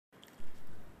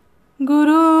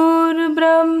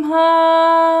गुरुर्ब्रह्मा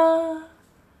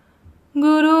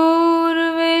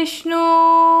गुरुर्विष्णु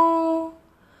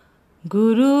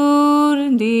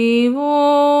गुरुर्देवो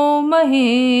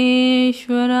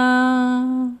महेश्वरा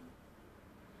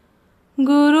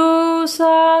गुरु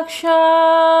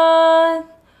साक्षात्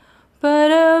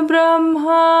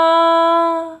परब्रह्मा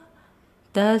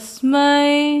तस्मै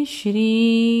श्री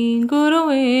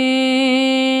गुरुवे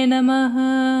नमः।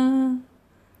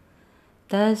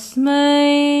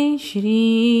 तस्मै श्री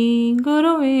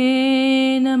गुरुवे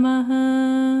नमः।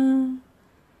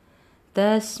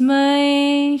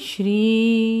 तस्मै श्री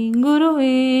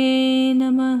गुरुवे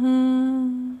नमः।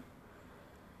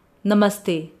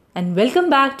 Namaste and welcome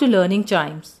back to Learning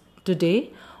Chimes.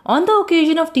 Today, on the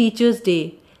occasion of Teachers'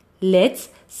 Day, let's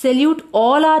salute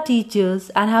all our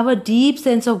teachers and have a deep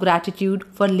sense of gratitude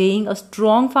for laying a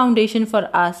strong foundation for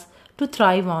us to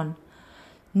thrive on.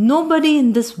 Nobody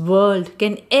in this world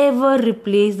can ever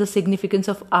replace the significance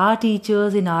of our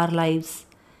teachers in our lives.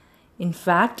 In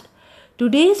fact,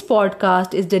 today's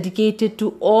podcast is dedicated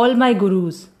to all my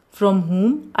gurus from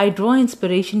whom I draw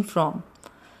inspiration from.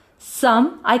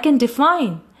 Some I can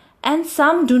define, and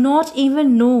some do not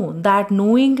even know that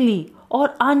knowingly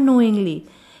or unknowingly,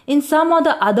 in some or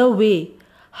the other way,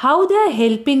 how they are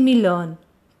helping me learn.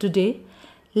 Today,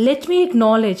 let me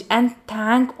acknowledge and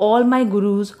thank all my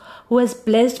gurus who has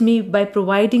blessed me by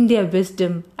providing their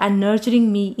wisdom and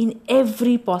nurturing me in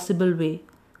every possible way.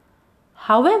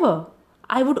 However,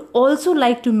 I would also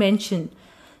like to mention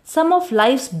some of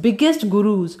life's biggest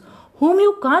gurus whom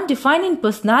you can't define in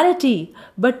personality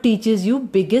but teaches you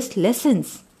biggest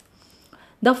lessons.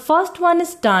 The first one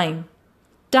is time.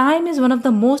 Time is one of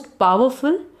the most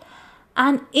powerful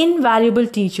and invaluable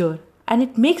teacher, and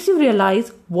it makes you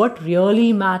realize what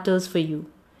really matters for you.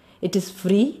 It is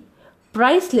free,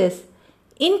 priceless,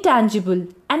 intangible,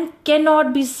 and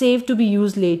cannot be saved to be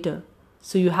used later.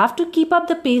 So you have to keep up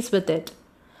the pace with it.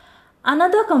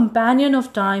 Another companion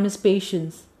of time is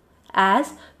patience.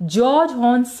 As George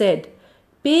Horne said,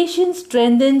 patience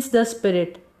strengthens the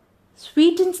spirit,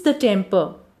 sweetens the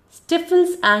temper,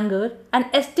 stifles anger, and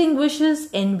extinguishes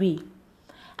envy.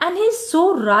 And he is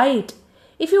so right.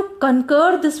 If you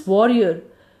conquer this warrior,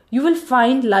 you will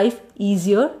find life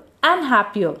easier and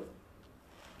happier.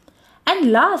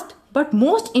 And last but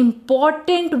most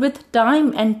important with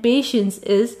time and patience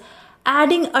is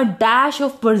adding a dash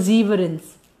of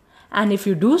perseverance. And if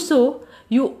you do so,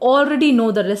 you already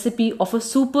know the recipe of a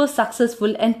super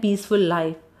successful and peaceful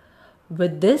life.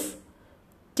 With this,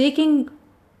 taking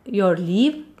your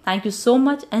leave, thank you so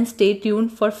much and stay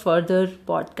tuned for further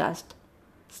podcast.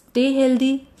 Stay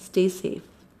healthy, stay safe.